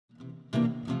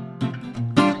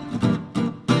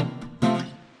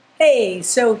Hey,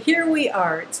 so here we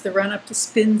are. It's the run-up to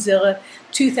Spinzilla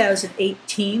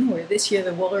 2018, where this year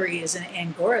the Woolery is an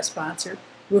Angora sponsor.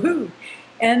 Woohoo!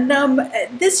 And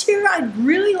this year I'd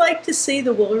really like to see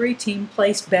the Woolery team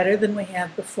place better than we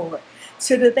have before.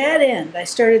 So to that end, I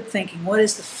started thinking, what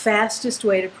is the fastest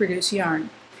way to produce yarn?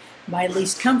 My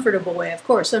least comfortable way, of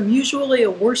course. I'm usually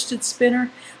a worsted spinner,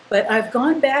 but I've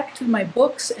gone back to my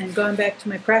books and gone back to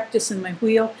my practice and my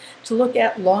wheel to look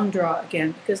at long draw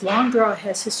again, because long draw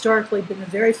has historically been the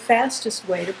very fastest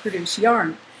way to produce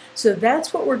yarn. So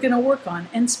that's what we're going to work on.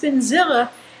 And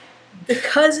Spinzilla,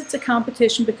 because it's a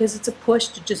competition, because it's a push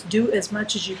to just do as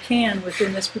much as you can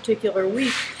within this particular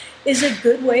week, is a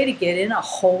good way to get in a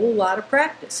whole lot of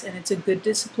practice. And it's a good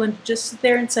discipline to just sit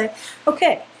there and say,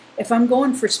 okay, if I'm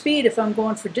going for speed, if I'm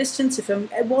going for distance,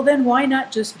 well, then why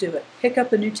not just do it? Pick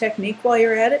up a new technique while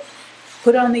you're at it,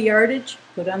 put on the yardage,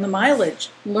 put on the mileage,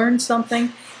 learn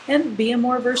something, and be a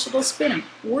more versatile spinner.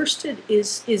 Worsted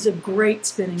is a great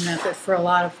spinning method for a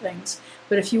lot of things,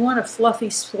 but if you want a fluffy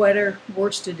sweater,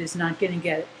 worsted is not going to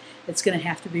get it. It's going to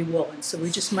have to be woolen, so we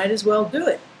just might as well do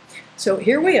it. So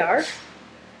here we are.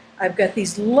 I've got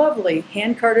these lovely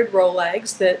hand-carded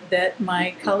rolags that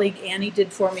my colleague Annie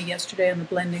did for me yesterday on the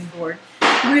blending board.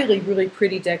 Really, really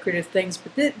pretty decorative things,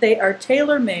 but they are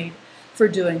tailor-made for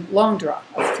doing long draw.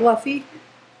 A fluffy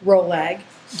rolag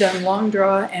done long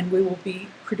draw, and we will be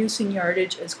producing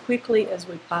yardage as quickly as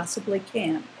we possibly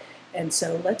can. And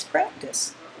so let's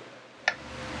practice.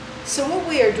 So what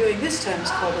we are doing this time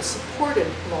is called a supported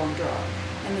long draw.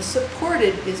 And the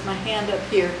supported is my hand up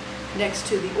here next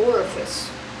to the orifice.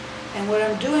 And what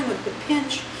I'm doing with the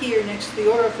pinch here next to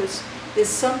the orifice is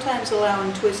sometimes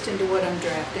allowing twist into what I'm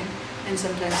drafting and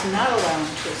sometimes not allowing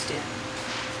twist in.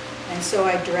 And so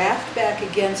I draft back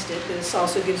against it. This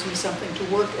also gives me something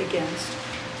to work against,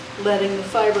 letting the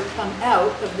fiber come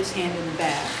out of this hand in the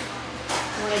back.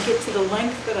 When I get to the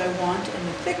length that I want and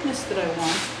the thickness that I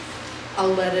want,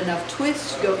 I'll let enough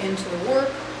twist go into the work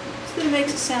so that it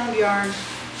makes a sound yarn,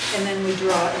 and then we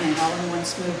draw it in all in one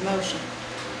smooth motion.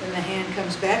 Then the hand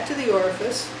comes back to the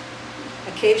orifice,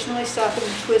 occasionally stopping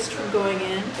the twist from going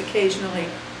in, occasionally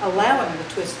allowing the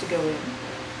twist to go in.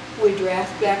 We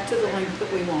draft back to the length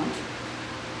that we want,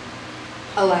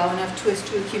 allow enough twist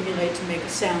to accumulate to make a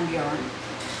sound yarn,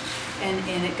 and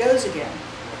in it goes again.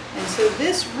 And so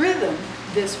this rhythm,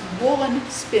 this woolen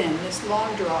spin, this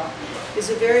long draw, is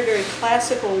a very, very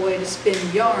classical way to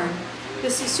spin yarn.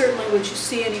 This is certainly what you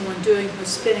see anyone doing who's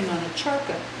spinning on a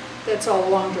charka. That's all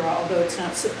long draw, although it's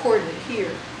not supported here.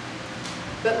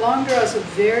 But long draw is a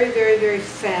very, very, very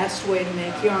fast way to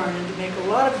make yarn and to make a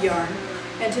lot of yarn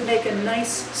and to make a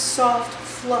nice, soft,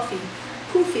 fluffy,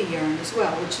 poofy yarn as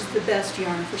well, which is the best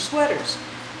yarn for sweaters.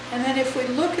 And then if we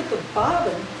look at the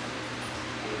bobbin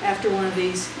after one of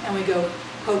these and we go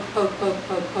poke, poke, poke,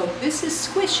 poke, poke, this is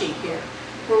squishy here.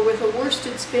 Where with a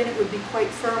worsted spin it would be quite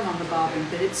firm on the bobbin,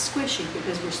 but it's squishy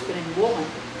because we're spinning woolen.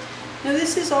 Now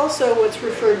this is also what's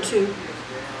referred to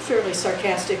fairly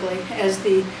sarcastically as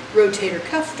the rotator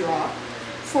cuff draw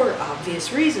for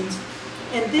obvious reasons.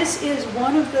 And this is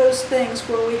one of those things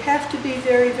where we have to be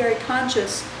very, very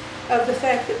conscious of the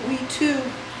fact that we too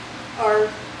are,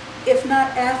 if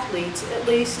not athletes, at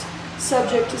least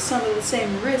subject to some of the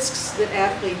same risks that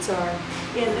athletes are,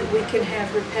 in that we can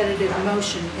have repetitive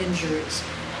motion injuries.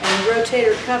 And the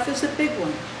rotator cuff is a big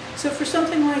one. So for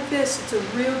something like this, it's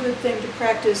a real good thing to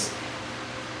practice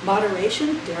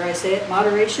moderation, dare I say it,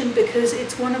 moderation, because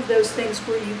it's one of those things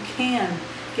where you can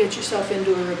get yourself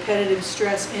into a repetitive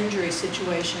stress injury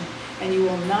situation and you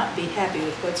will not be happy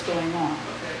with what's going on.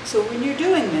 So when you're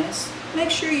doing this,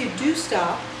 make sure you do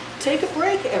stop, take a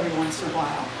break every once in a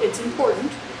while. It's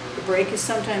important. The break is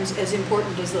sometimes as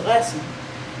important as the lesson.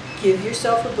 Give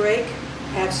yourself a break,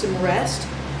 have some rest.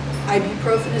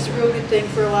 Ibuprofen is a real good thing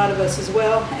for a lot of us, as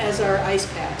well as our ice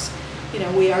packs. You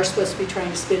know, we are supposed to be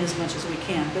trying to spin as much as we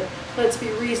can, but let's be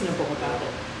reasonable about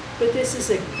it. But this is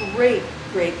a great,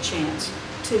 great chance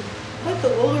to let the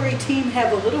Woolery team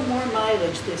have a little more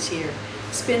mileage this year.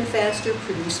 Spin faster,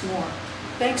 produce more.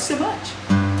 Thanks so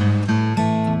much.